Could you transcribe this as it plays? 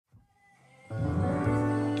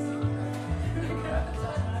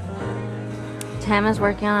Tam is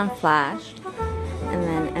working on Flash, and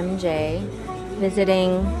then MJ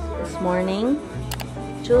visiting this morning,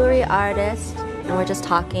 jewelry artist, and we're just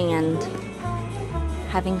talking and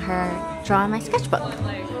having her draw on my sketchbook.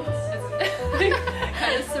 Like, it's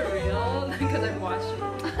kind of surreal because I've watched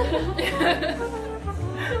it.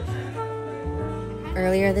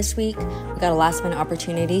 Earlier this week, we got a last-minute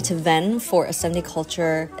opportunity to vend for a Sunday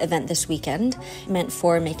Culture event this weekend, meant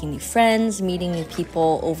for making new friends, meeting new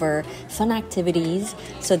people over fun activities.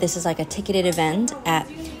 So this is like a ticketed event at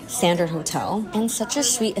Standard Hotel, and such a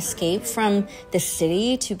sweet escape from the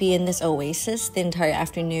city to be in this oasis the entire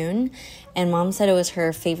afternoon. And Mom said it was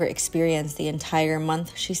her favorite experience the entire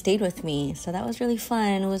month she stayed with me. So that was really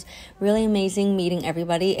fun. It was really amazing meeting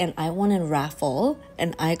everybody, and I won a raffle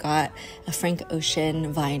and I got a Frank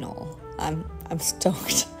Ocean vinyl. I'm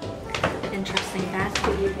stoked. Interesting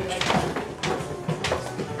basket.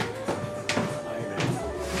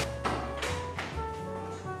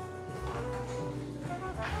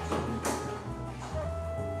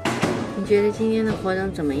你觉得今天的活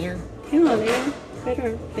动怎么样？挺好的呀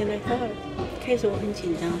 ，better than I thought。开始我很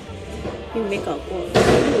紧张，因为没搞过。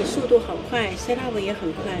因为你速度好快 ，set up 也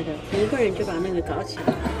很快的，一个人就把那个搞起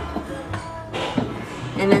来。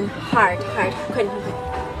And then hard， 快点。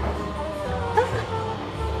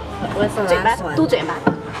What's the last one？ 嘟嘴巴。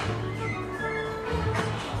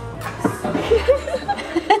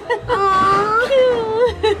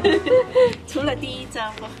除了第一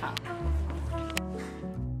招不好。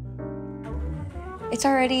It's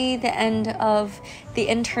already the end of the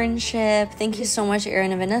internship. Thank you so much,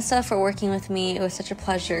 Erin and Vanessa, for working with me. It was such a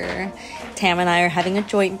pleasure. Tam and I are having a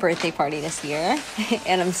joint birthday party this year,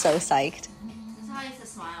 and I'm so psyched. That's how I used to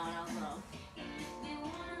smile when I was little.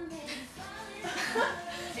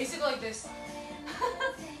 I used to go like this.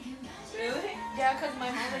 Really? Yeah, because my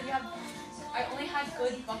mom like, I only had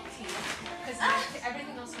good buck teeth because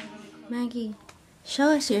everything else was really cool. Maggie,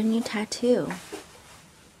 show us your new tattoo.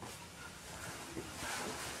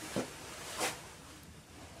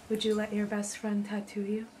 Would you let your best friend tattoo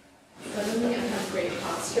you? I don't think I have great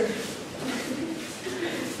posture.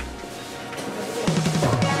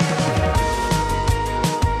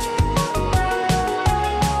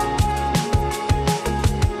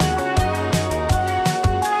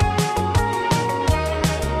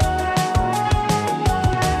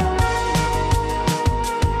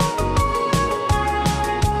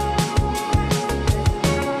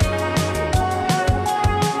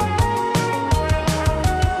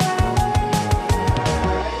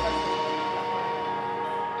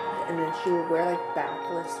 She would wear like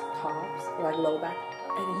backless tops or like low back,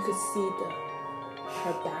 and you could see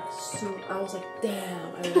her back soon. I was like,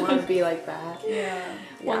 damn, I want to be like that. Yeah.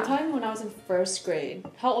 One time when I was in first grade,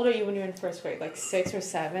 how old are you when you're in first grade? Like 6 or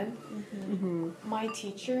 7? My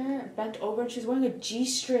teacher bent over and she's wearing a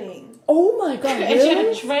G-string. Oh my god, really? And she had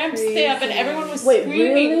a tramp stamp and everyone was screaming.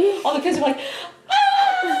 Really? All the kids were like, ah!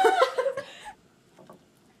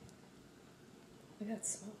 Look at that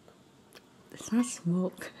smoke. It's not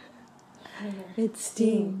smoke. It's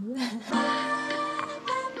steam. I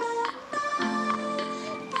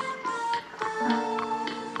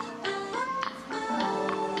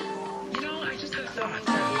just had a thought.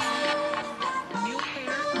 New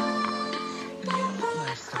hair, new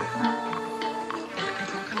lifestyle. It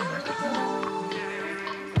depends on what kind of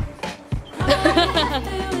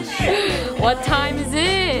market. What time is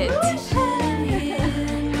it?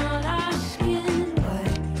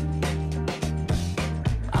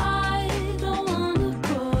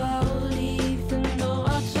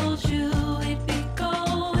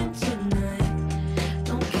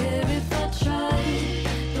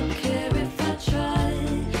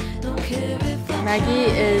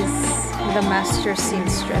 Maggie is the master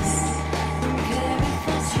seamstress.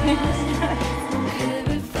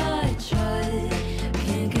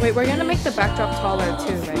 Wait, we're gonna make the backdrop taller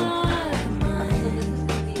too, right?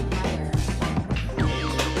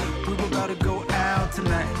 We were about to go out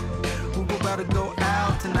tonight. We were about to go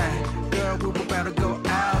out tonight. Girl, we were about to go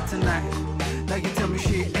out tonight. Now you tell me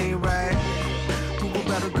shit ain't right. We were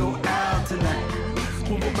about to go out tonight.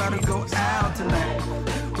 We were about to go out tonight.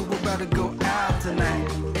 We were about to go out tonight.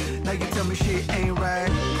 Now you tell me shit ain't right.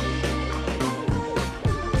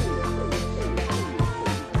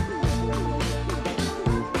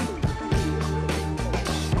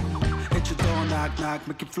 Knock, knock,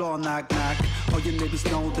 make your floor knock, knock. All your neighbors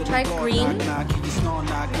know that Try green. Knock, knock. You snore,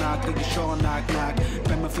 knock, knock. You sure knock, knock.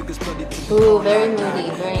 Bend my fingers, put it to Ooh, very moody,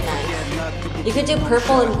 very nice. You could do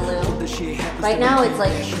purple and blue. Right now it's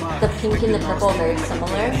like the pink and the purple very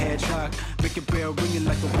similar. Make your bell ringing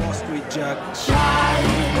like a Wall Street jug. Try,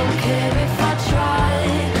 don't care if I try,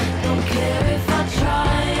 don't care if I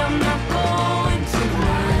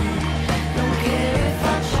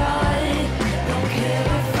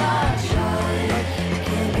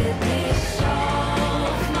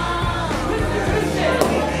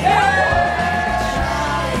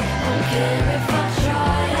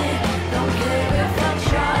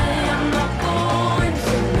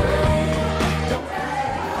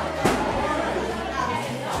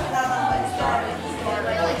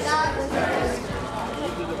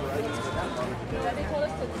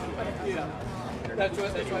Yeah,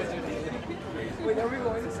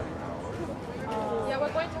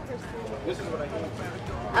 we're going to first.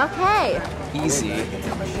 Okay. Easy.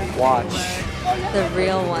 Watch. The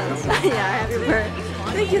real ones. Yeah, happy birthday.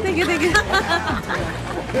 Thank you.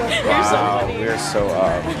 Wow, we're so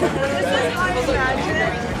up.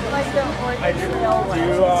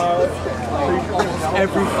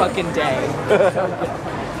 Every fucking day.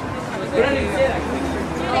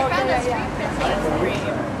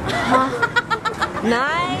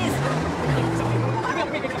 Nice.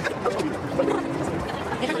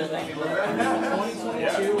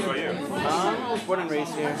 I was born and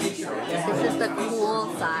raised here. This is the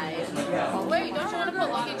cool side. Wait, don't you want to put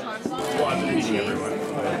Lucky Charms on it?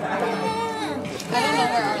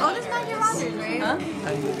 Oh, this not your Rogers, right? Huh?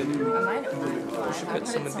 I should put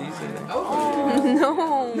some of these in.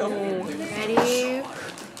 No. Ready?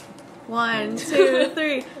 1, 2,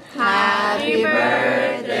 3. Happy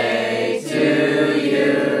birthday to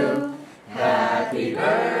you. Happy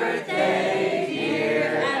birthday,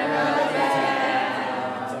 dear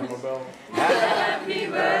Annabelle. Happy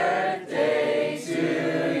birthday to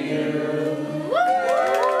you.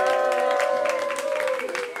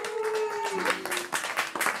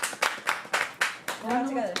 Now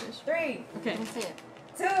together. 3, Okay.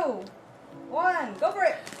 2, 1, go for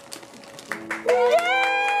it.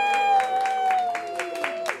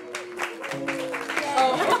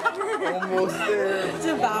 Almost there.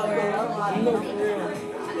 Devour.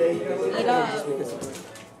 Eat up.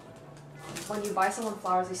 When you buy someone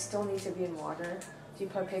flowers, they still need to be in water. You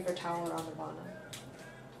put a paper towel around the bottom.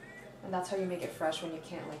 And that's how you make it fresh when you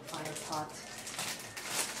can't like find a pot.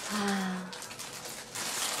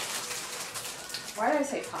 Why did I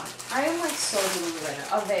say pot? I am like so delulu right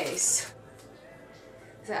now. A vase.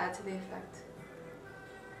 Does it add to the effect?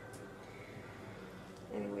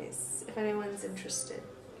 Anyways, if anyone's interested,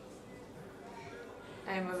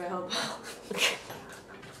 I am available.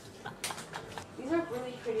 These are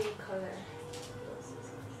really pretty color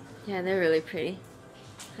roses. Yeah, they're really pretty.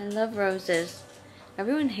 I love roses.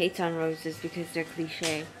 Everyone hates on roses because they're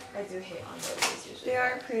cliche. I do hate on roses usually. They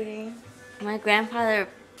are pretty. My grandfather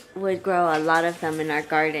would grow a lot of them in our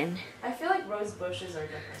garden. I feel like rose bushes are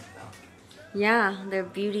different though. Yeah, they're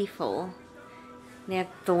beautiful. They have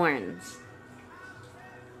thorns.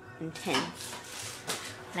 Intense.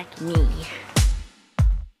 Like me.